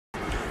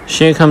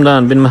Sheikh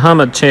Hamdan bin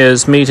Mohammed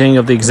chairs meeting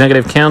of the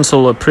Executive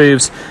Council,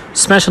 approves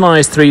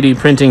specialized 3D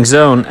printing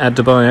zone at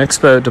Dubai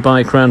Expo.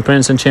 Dubai Crown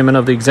Prince and Chairman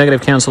of the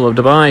Executive Council of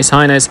Dubai, His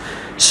Highness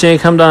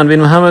Sheikh Hamdan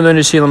bin Mohammed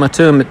bin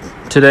Mohammed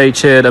today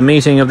chaired a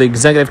meeting of the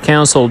Executive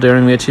Council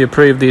during which he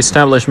approved the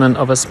establishment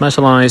of a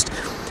specialized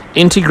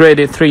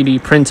integrated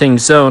 3D printing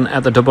zone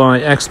at the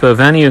Dubai Expo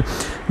venue.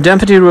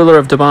 Deputy Ruler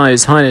of Dubai,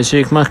 His Highness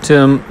Sheikh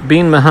Maktoum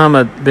bin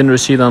Mohammed bin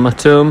Rashid Al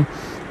Maktoum,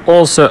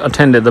 also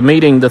attended the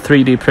meeting. The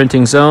 3D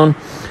printing zone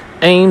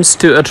aims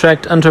to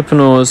attract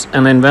entrepreneurs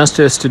and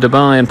investors to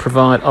Dubai and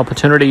provide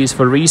opportunities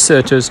for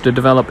researchers to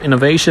develop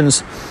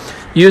innovations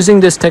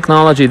using this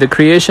technology. The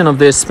creation of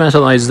this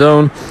specialized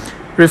zone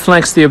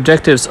reflects the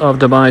objectives of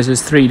Dubai's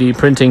 3D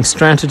printing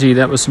strategy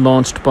that was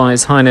launched by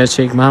His Highness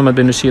Sheikh Mohammed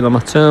bin Rashid Al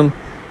Maktoum,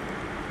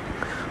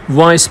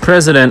 Vice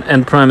President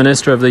and Prime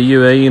Minister of the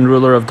UAE and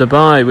ruler of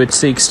Dubai, which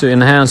seeks to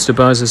enhance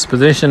Dubai's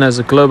position as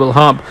a global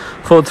hub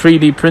for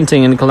 3D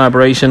printing in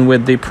collaboration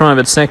with the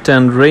private sector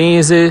and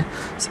raises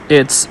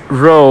its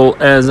role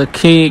as a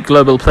key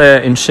global player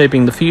in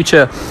shaping the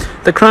future.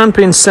 The Crown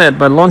Prince said,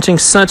 by launching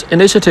such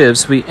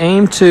initiatives, we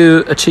aim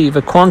to achieve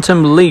a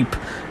quantum leap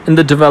in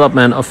the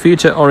development of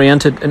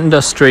future-oriented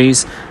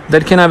industries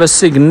that can have a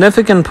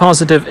significant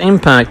positive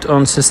impact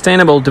on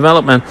sustainable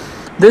development.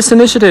 This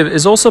initiative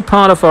is also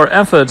part of our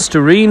efforts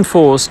to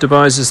reinforce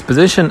Dubai's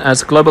position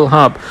as a global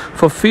hub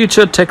for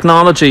future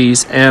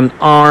technologies and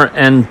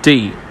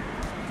R&D.